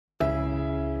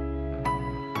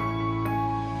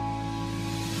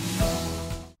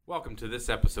Welcome to this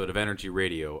episode of Energy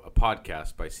Radio, a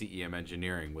podcast by CEM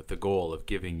Engineering with the goal of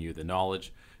giving you the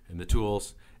knowledge and the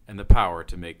tools and the power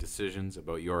to make decisions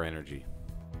about your energy.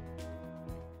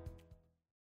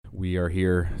 We are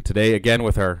here today again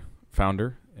with our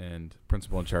founder and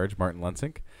principal in charge, Martin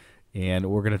Lensink,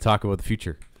 and we're going to talk about the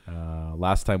future.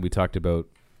 Last time we talked about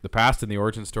the past and the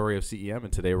origin story of CEM,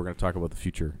 and today we're going to talk about the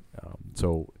future.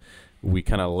 So we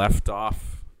kind of left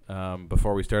off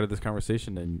before we started this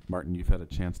conversation, and Martin, you've had a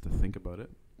chance to think about it.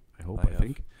 I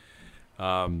think.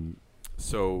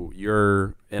 So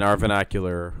you're, in our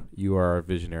vernacular, you are a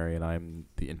visionary, and I'm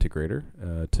the integrator,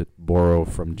 to borrow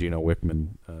from Gino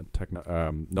Wickman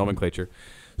nomenclature.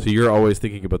 So you're always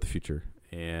thinking about the future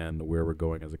and where we're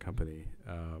going as a company.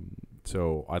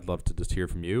 So I'd love to just hear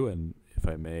from you, and if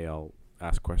I may, I'll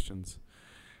ask questions.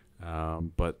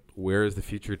 But where is the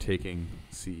future taking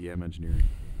CEM Engineering?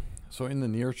 So in the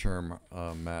near term,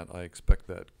 Matt, I expect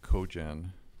that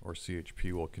cogen, or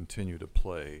CHP, will continue to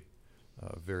play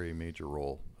a very major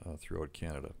role throughout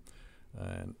Canada.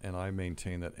 And I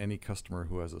maintain that any customer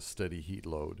who has a steady heat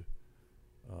load,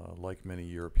 like many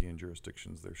European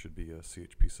jurisdictions, there should be a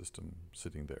CHP system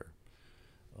sitting there.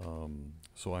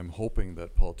 So I'm hoping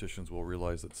that politicians will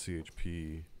realize that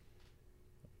CHP,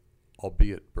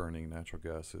 albeit burning natural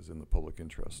gas, is in the public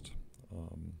interest.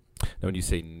 Now, when you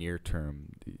say near term,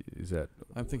 is that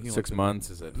I'm thinking 6 months?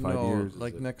 Is that 5 years?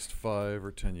 Like next 5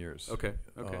 or 10 years. Okay.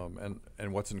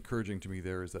 And what's encouraging to me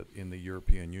there is that in the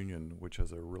European Union, which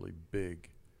has a really big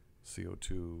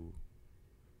CO2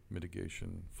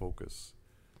 mitigation focus,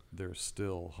 there's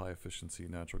still high efficiency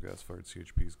natural gas fired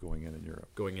CHPs going in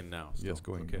Europe. Going in now. Still. Yes,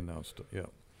 going in now. Yeah.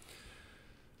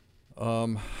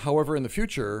 However, in the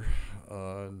future,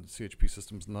 CHP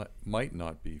systems might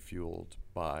not be fueled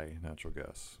by natural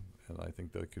gas, and I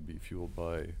think they could be fueled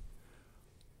by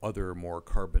other more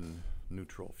carbon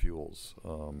neutral fuels.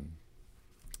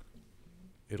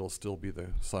 It'll still be the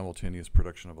simultaneous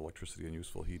production of electricity and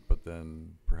useful heat, but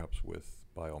then perhaps with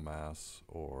biomass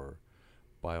or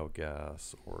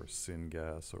biogas or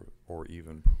syngas or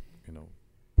even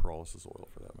pyrolysis oil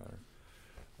for that matter.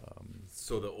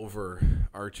 So the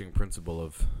overarching principle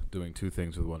of doing two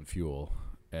things with one fuel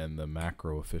and the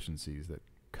macro efficiencies that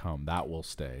come, that will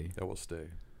stay. That will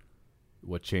stay.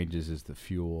 What changes is the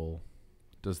fuel.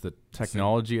 Does the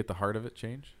technology at the heart of it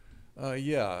change?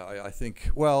 I think,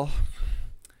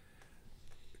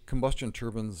 combustion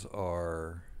turbines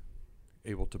are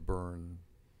able to burn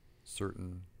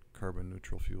certain carbon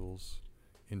neutral fuels.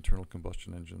 Internal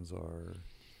combustion engines are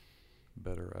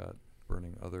better at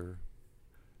burning other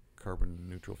carbon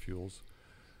neutral fuels.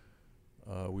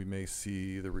 We may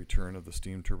see the return of the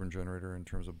steam turbine generator in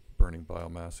terms of burning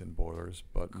biomass in boilers,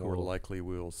 but more likely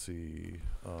we'll see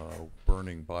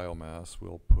burning biomass.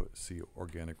 We'll see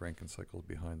organic Rankine cycles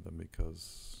behind them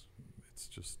because it's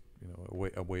just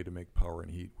a way to make power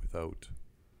and heat without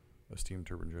a steam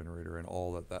turbine generator and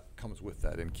all that comes with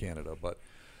that in Canada. But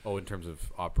in terms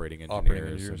of Operating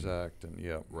Engineers Act and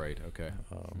yeah, right, okay.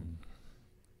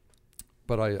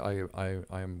 But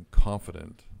I am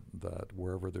confident that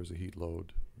wherever there's a heat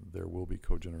load, there will be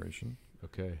cogeneration.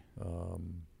 Okay.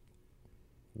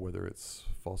 Whether it's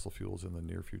fossil fuels in the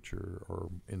near future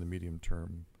or in the medium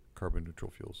term, carbon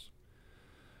neutral fuels.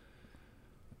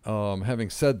 Having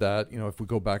said that, if we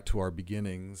go back to our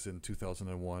beginnings in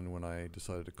 2001 when I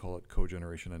decided to call it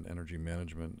cogeneration and energy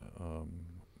management,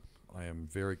 I am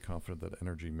very confident that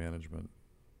energy management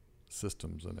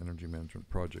systems and energy management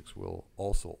projects will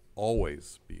also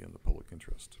always be in the public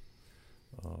interest.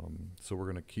 So we're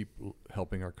going to keep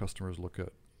helping our customers look at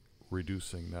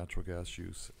reducing natural gas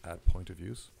use at point of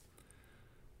use.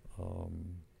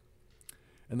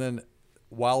 And then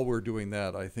while we're doing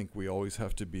that, I think we always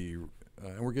have to be,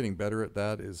 and we're getting better at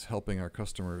that, is helping our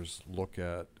customers look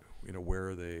at, where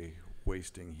are they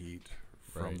wasting heat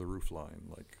from the roof line?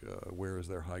 Like, where is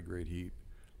their high-grade heat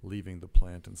leaving the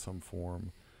plant in some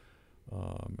form?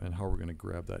 And how we're going to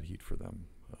grab that heat for them,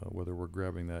 whether we're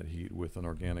grabbing that heat with an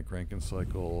organic Rankine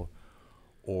cycle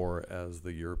or, as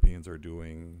the Europeans are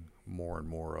doing more and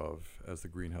more of, as the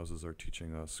greenhouses are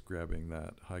teaching us, grabbing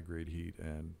that high-grade heat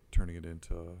and turning it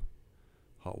into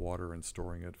hot water and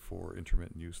storing it for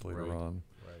intermittent use later on.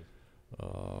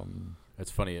 Right.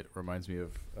 That's funny. It reminds me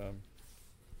of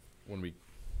when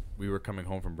we were coming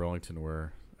home from Burlington,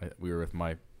 where we were with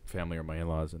my family or my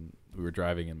in-laws, and we were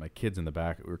driving and my kids in the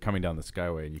back. We were coming down the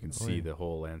Skyway, and you can see the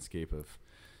whole landscape of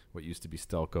what used to be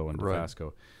Stelco and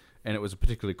Dofasco. And it was a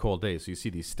particularly cold day, so you see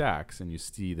these stacks and you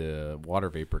see the water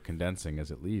vapor condensing as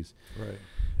it leaves. Right.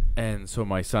 And so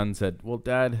my son said, "Well,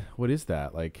 Dad, what is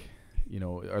that? Like,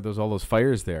 are those all those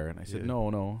fires there?" And I said,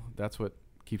 "No, that's what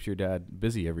keeps your dad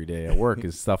busy every day at work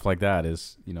is stuff like that.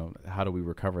 Is how do we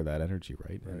recover that energy,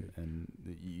 right? Right. And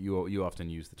you often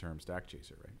use the term stack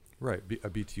chaser, right? Right, a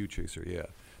BTU chaser, yeah.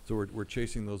 So we're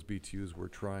chasing those BTUs. We're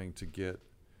trying to get.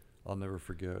 I'll never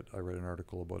forget. I read an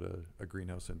article about a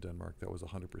greenhouse in Denmark that was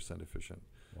 100% efficient.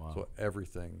 Wow. So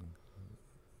everything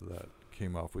that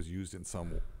came off was used in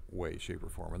some way, shape, or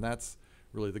form, and that's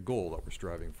really the goal that we're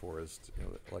striving for. Is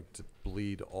to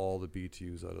bleed all the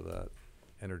BTUs out of that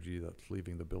energy that's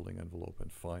leaving the building envelope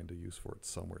and find a use for it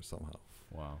somewhere, somehow.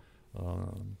 Wow.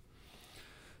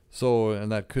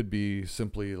 And that could be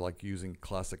simply like using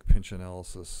classic pinch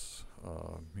analysis,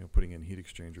 putting in heat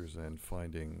exchangers and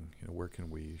finding, where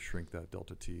can we shrink that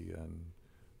delta T and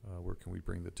where can we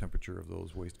bring the temperature of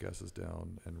those waste gases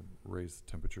down and raise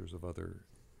the temperatures of other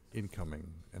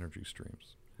incoming energy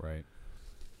streams. Right.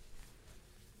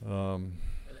 And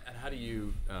how do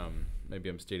you, maybe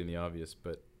I'm stating the obvious,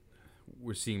 but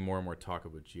we're seeing more and more talk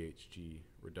about GHG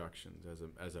reductions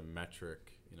as a metric,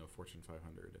 Fortune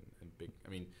 500 and big. I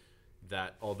mean,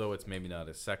 that although it's maybe not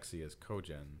as sexy as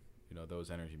cogen, those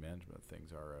energy management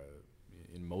things are,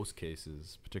 in most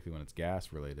cases, particularly when it's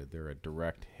gas related, they're a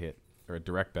direct hit or a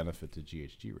direct benefit to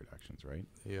GHG reductions, right?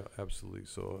 Yeah, absolutely.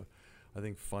 So I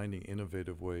think finding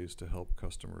innovative ways to help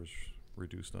customers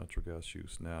reduce natural gas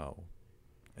use now,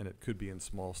 and it could be in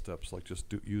small steps, like just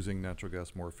using natural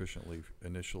gas more efficiently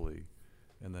initially,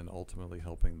 and then ultimately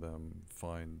helping them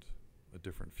find a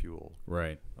different fuel.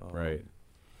 Right. Right.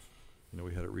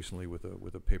 We had it recently with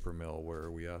a paper mill where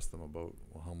we asked them about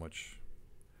how much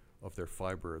of their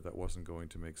fiber that wasn't going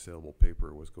to make saleable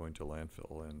paper was going to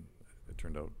landfill, and it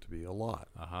turned out to be a lot.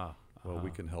 Well,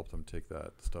 we can help them take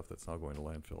that stuff that's now going to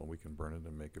landfill and we can burn it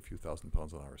and make a few thousand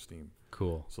pounds an hour steam.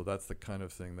 Cool. So that's the kind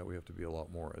of thing that we have to be a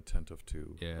lot more attentive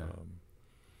to. Yeah.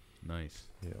 Nice.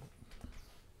 Yeah.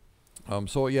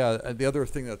 The other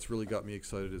thing that's really got me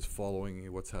excited is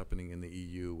following what's happening in the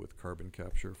EU with carbon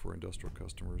capture for industrial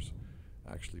customers,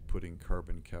 actually putting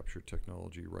carbon capture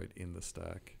technology right in the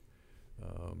stack.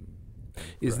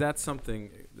 Is that something,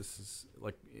 this is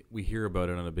like, we hear about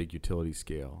it on a big utility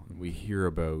scale. We hear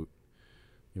about,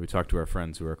 we talk to our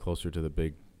friends who are closer to the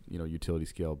big, utility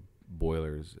scale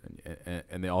boilers,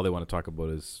 and all they want to talk about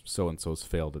is so-and-so's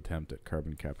failed attempt at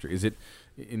carbon capture. Is it,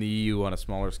 in the EU on a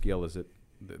smaller scale, is it,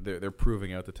 they're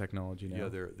proving out the technology now?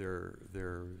 Yeah,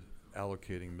 they're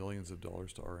allocating millions of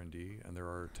dollars to R&D, and there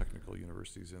are technical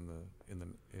universities in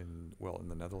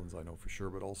the Netherlands, I know for sure,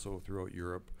 but also throughout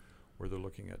Europe, where they're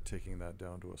looking at taking that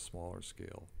down to a smaller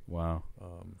scale. Wow.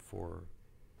 For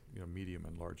medium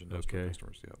and large industrial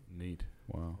customers. Yeah. Neat.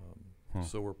 Wow.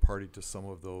 So we're party to some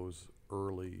of those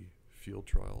early field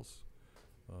trials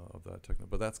of that technology,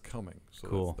 but that's coming. So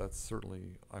cool. That's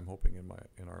certainly, I'm hoping,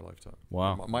 in our lifetime.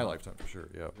 Wow. My lifetime for sure.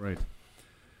 Yeah. Right.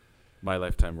 My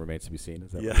lifetime remains to be seen.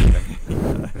 Is that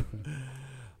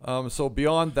yeah. So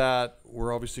beyond that,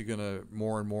 we're obviously going to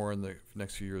more and more in the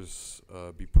next few years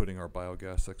be putting our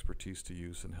biogas expertise to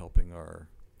use and helping our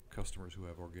customers who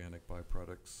have organic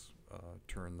byproducts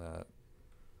turn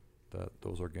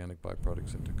those organic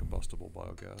byproducts into combustible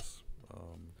biogas.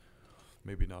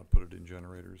 Maybe not put it in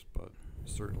generators, but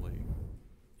certainly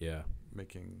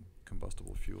making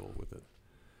combustible fuel with it.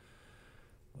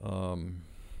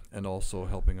 And also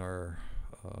helping our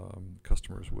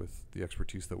customers with the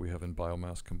expertise that we have in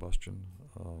biomass combustion.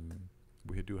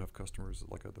 We do have customers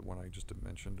like the one I just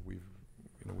mentioned.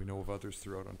 We know of others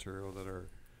throughout Ontario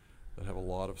that have a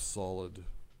lot of solid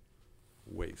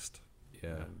waste.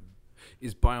 Yeah.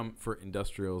 Is biome for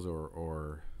industrials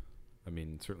or I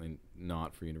mean certainly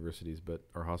not for universities but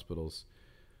or hospitals,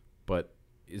 but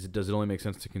does it only make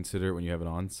sense to consider it when you have an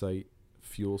on-site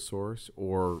fuel source,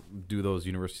 or do those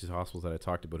universities and hospitals that I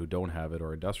talked about who don't have it,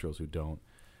 or industrials who don't,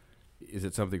 is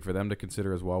it something for them to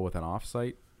consider as well with an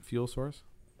off-site fuel source?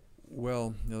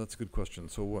 Well, that's a good question.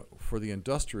 So for the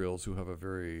industrials who have a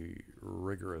very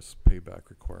rigorous payback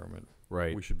requirement,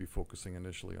 right, we should be focusing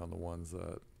initially on the ones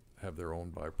that have their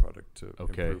own byproduct to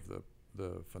improve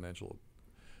the financial.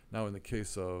 Now, in the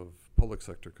case of public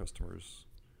sector customers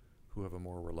who have a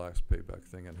more relaxed payback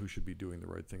thing and who should be doing the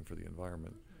right thing for the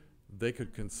environment, they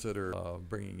could consider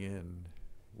bringing in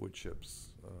wood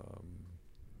chips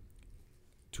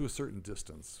to a certain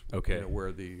distance,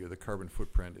 where the carbon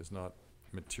footprint is not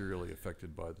materially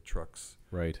affected by the trucks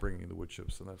bringing the wood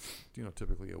chips, and that's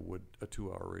typically a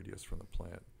 2-hour radius from the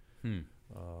plant.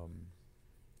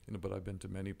 But I've been to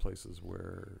many places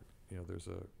where there's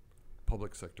a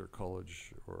public sector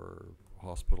college or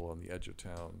hospital on the edge of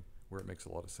town where it makes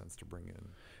a lot of sense to bring in.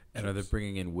 And chips. Are they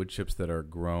bringing in wood chips that are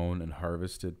grown and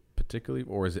harvested particularly,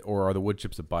 or are the wood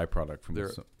chips a byproduct from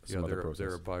some other process?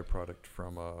 They're a byproduct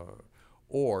from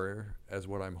or as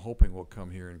what I'm hoping will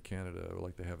come here in Canada,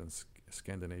 like they have in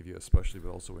Scandinavia especially, but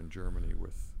also in Germany,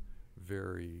 with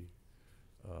very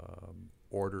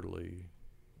orderly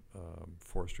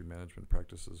forestry management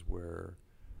practices, where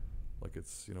like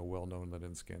it's well known that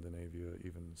in Scandinavia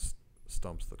even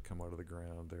stumps that come out of the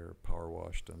ground, they're power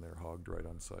washed and they're hogged right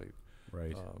on site.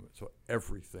 Right. So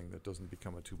everything that doesn't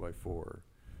become a 2x4,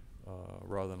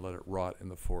 rather than let it rot in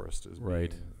the forest, is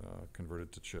Right. being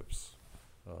converted to chips.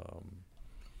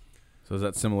 So is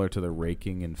that similar to the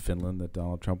raking in Finland that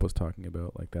Donald Trump was talking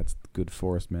about? Like that's good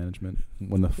forest management.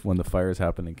 When the fires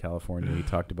happened in California, he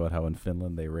talked about how in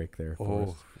Finland they rake their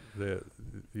forests.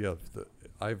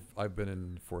 I've been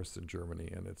in forests in Germany,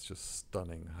 and it's just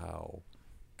stunning how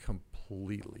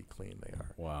completely clean they are.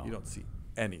 Wow. You don't see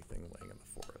anything laying in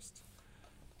the forest.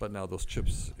 But now those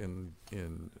chips in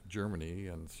Germany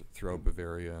and throughout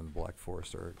Bavaria and Black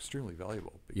Forest are extremely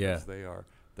valuable, because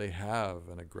they have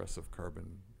an aggressive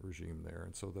carbon regime there,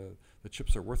 and so the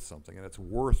chips are worth something, and it's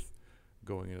worth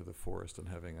going into the forest and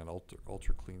having an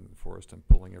ultra clean forest and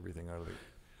pulling everything out of it.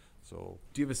 So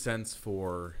do you have a sense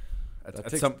for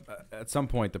at some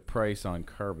point the price on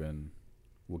carbon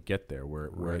will get there where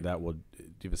Right. that will? Do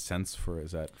you have a sense for,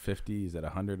 is that $50? Is that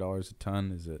 $100 a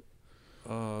ton? Is it?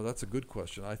 That's a good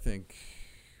question. I think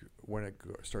when it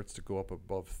starts to go up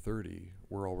above 30,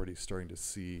 we're already starting to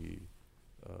see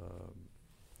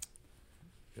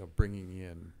bringing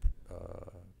in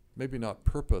maybe not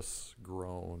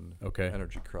purpose-grown Okay.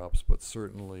 energy crops, but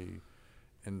certainly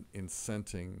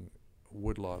incenting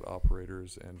woodlot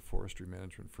operators and forestry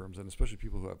management firms, and especially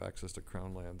people who have access to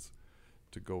crown lands,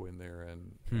 to go in there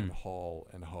and haul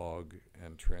and hog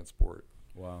and transport.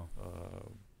 Wow.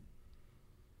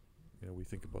 We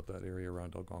think about that area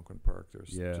around Algonquin Park.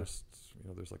 There's just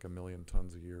there's like 1 million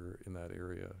tons a year in that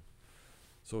area.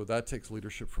 So that takes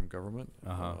leadership from government,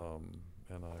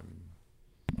 and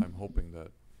I'm hoping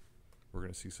that we're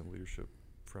going to see some leadership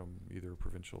from either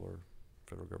provincial or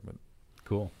federal government.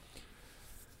 Cool.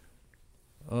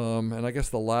 And I guess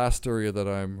the last area that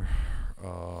I'm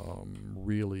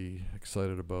really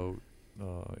excited about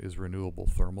is renewable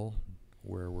thermal,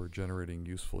 where we're generating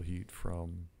useful heat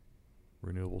from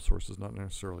renewable sources, not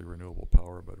necessarily renewable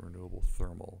power, but renewable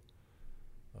thermal.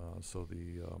 So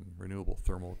the Renewable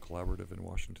Thermal Collaborative in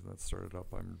Washington that started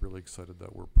up, I'm really excited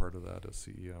that we're part of that as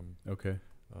CEM, Okay.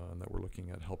 and that we're looking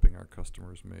at helping our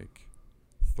customers make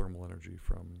thermal energy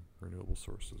from renewable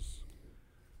sources,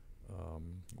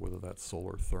 whether that's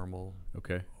solar thermal,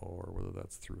 Okay. or whether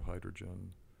that's through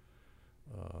hydrogen,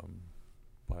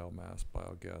 biomass,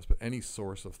 biogas, but any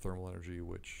source of thermal energy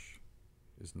which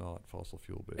is not fossil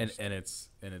fuel based. And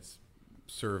it's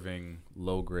serving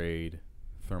low grade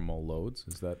thermal loads.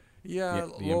 Is that the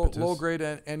impetus? Low grade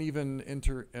and even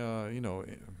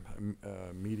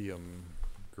medium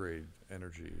grade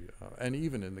energy, and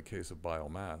even in the case of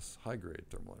biomass, high grade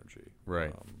thermal energy.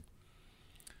 Right.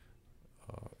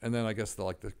 And then I guess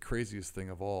the craziest thing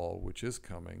of all, which is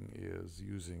coming, is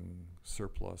using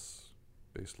surplus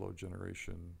baseload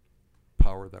generation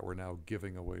power that we're now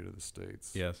giving away to the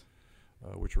states. Yes.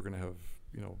 Which we're going to have,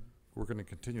 we're going to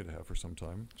continue to have for some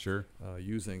time. Sure.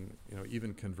 Using,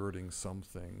 even converting some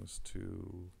things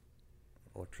to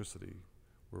electricity,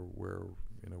 where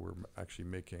we're actually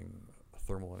making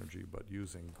thermal energy, but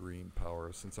using green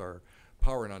power. Since our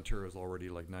power in Ontario is already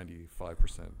like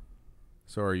 95%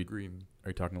 So are you green. Are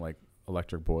you talking like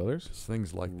electric boilers?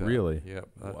 Things like that. Really? Yeah.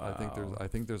 Wow. I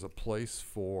think there's a place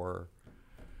for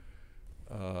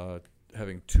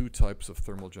having two types of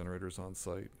thermal generators on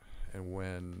site. And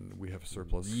when we have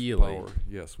surplus power,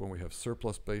 when we have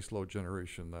surplus baseload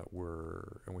generation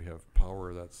and we have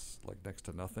power that's like next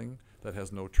to nothing, that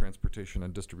has no transportation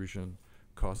and distribution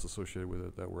costs associated with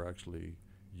it, that we're actually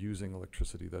using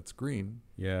electricity that's green.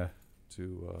 Yeah.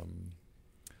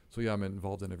 I'm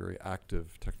involved in a very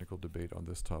active technical debate on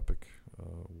this topic,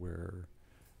 where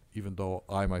even though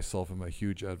I myself am a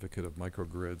huge advocate of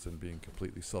microgrids and being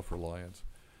completely self-reliant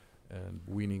and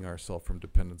weaning ourselves from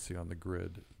dependency on the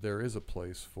grid, there is a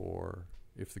place for,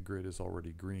 if the grid is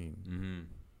already green,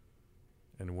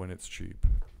 and when it's cheap,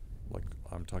 like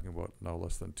I'm talking about now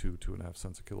less than 2.5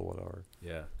 cents a kilowatt hour,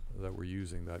 that we're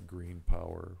using that green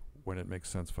power when it makes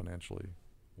sense financially.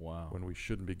 Wow. When we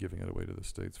shouldn't be giving it away to the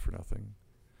states for nothing.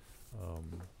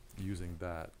 Using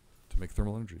that to make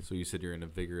thermal energy. So you said you're in a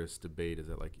vigorous debate. Is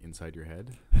that like inside your head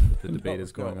that the debate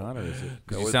is going on, or is it?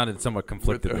 Because you sounded somewhat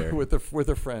conflicted there. With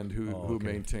a friend who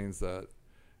maintains that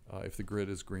if the grid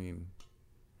is green,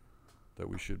 that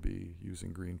we should be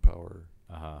using green power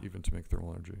even to make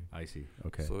thermal energy. I see.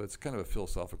 Okay. So it's kind of a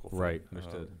philosophical thing. Right.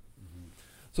 Understood.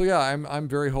 So yeah, I'm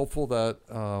very hopeful that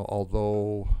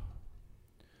although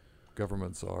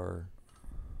governments are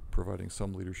providing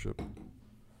some leadership.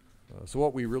 So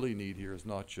what we really need here is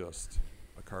not just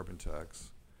a carbon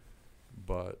tax,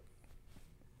 but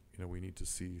we need to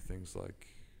see things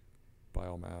like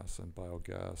biomass and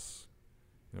biogas.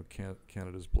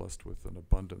 Canada's blessed with an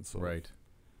abundance of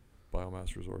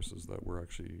biomass resources that we're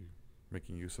actually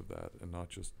making use of that, and not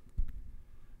just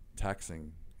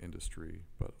taxing industry,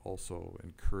 but also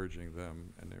encouraging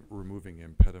them and removing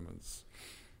impediments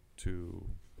to.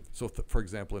 So, for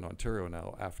example, in Ontario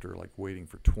now, after waiting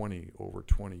for over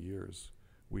 20 years,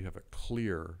 we have a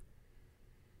clear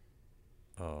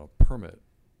permit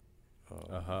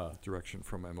direction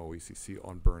from MOECC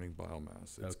on burning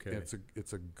biomass.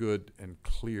 It's a good and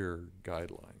clear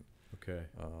guideline. Okay.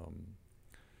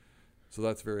 So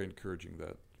that's very encouraging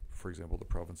that, for example, the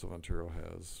province of Ontario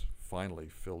has finally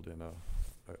filled in a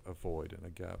void and a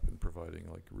gap in providing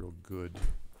real good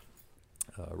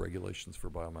regulations for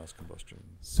biomass combustion.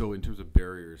 So in terms of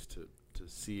barriers to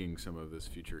seeing some of this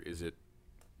future, is it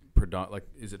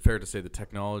is it fair to say the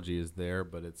technology is there,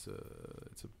 but it's a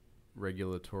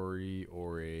regulatory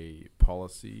or a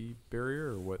policy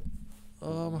barrier, or what?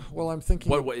 Well, I'm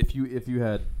thinking. What if you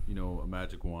had a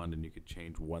magic wand and you could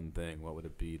change one thing? What would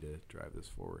it be to drive this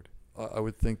forward? I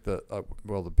would think that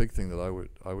the big thing that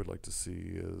I would like to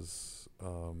see is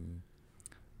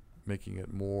making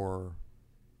it more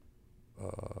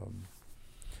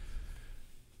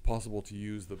possible to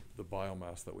use the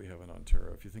biomass that we have in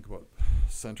Ontario. If you think about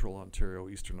central Ontario,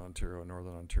 eastern Ontario,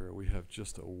 northern Ontario, we have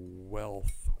just a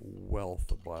wealth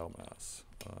of biomass.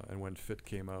 And when FIT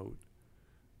came out,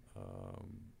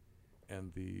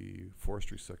 and the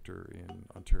forestry sector in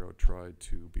Ontario tried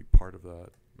to be part of that,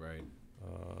 right?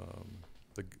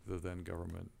 The then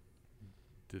government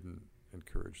didn't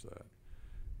encourage that.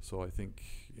 So I think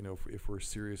if we're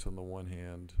serious on the one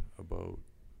hand about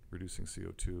reducing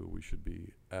CO2, we should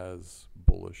be as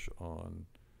bullish on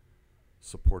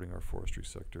supporting our forestry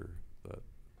sector that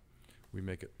we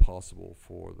make it possible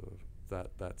for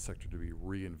that sector to be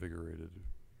reinvigorated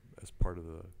as part of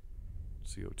the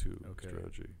CO2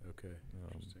 strategy. Okay.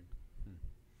 Interesting.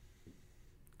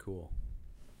 Cool.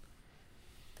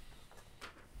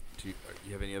 Do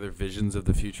you have any other visions of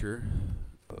the future?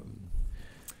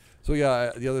 So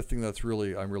the other thing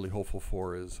I'm really hopeful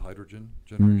for is hydrogen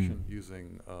generation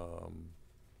using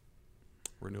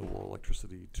renewable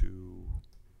electricity to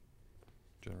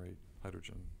generate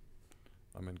hydrogen.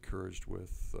 I'm encouraged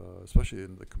with, especially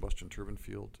in the combustion turbine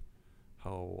field,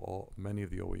 how many of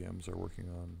the OEMs are working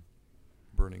on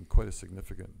burning quite a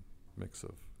significant mix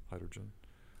of hydrogen.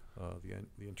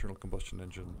 The internal combustion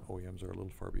engine OEMs are a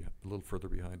little further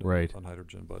behind on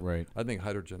hydrogen, but I think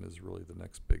hydrogen is really the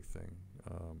next big thing.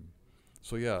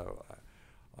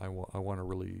 I want to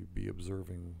really be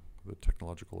observing the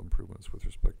technological improvements with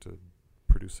respect to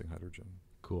producing hydrogen.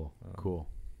 Cool.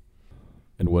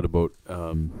 And what about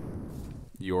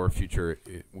your future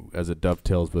as it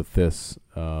dovetails with this?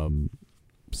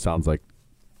 Sounds like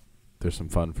there's some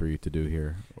fun for you to do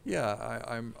here. Yeah,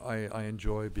 I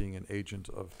enjoy being an agent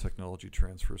of technology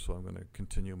transfer, so I'm going to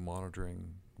continue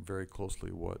monitoring very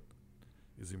closely what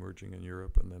is emerging in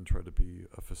Europe, and then try to be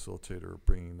a facilitator of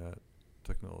bringing that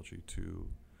technology to,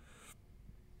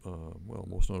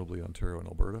 most notably Ontario and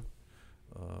Alberta,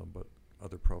 but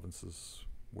other provinces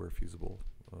where feasible.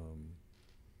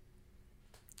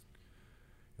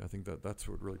 I think that's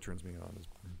what really turns me on, is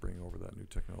bringing over that new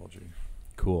technology.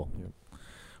 Cool. Yep.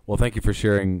 Well, thank you for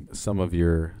sharing some of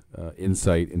your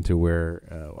insight into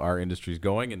where our industry is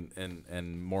going,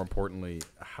 and more importantly,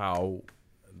 how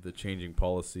the changing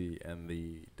policy and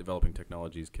the developing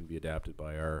technologies can be adapted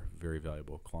by our very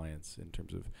valuable clients in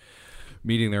terms of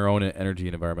meeting their own energy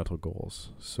and environmental goals.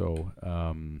 So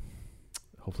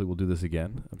hopefully we'll do this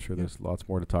again. I'm sure there's lots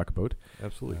more to talk about.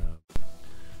 Absolutely.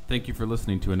 Thank you for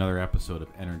listening to another episode of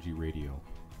Energy Radio.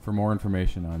 For more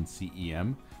information on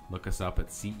CEM, look us up at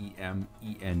cemeng.ca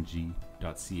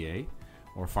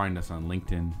or find us on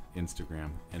LinkedIn, Instagram,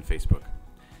 and Facebook.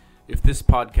 If this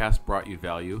podcast brought you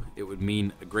value, it would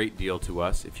mean a great deal to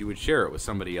us if you would share it with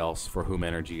somebody else for whom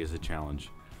energy is a challenge.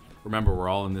 Remember, we're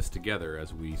all in this together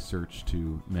as we search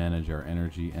to manage our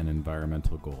energy and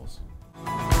environmental goals.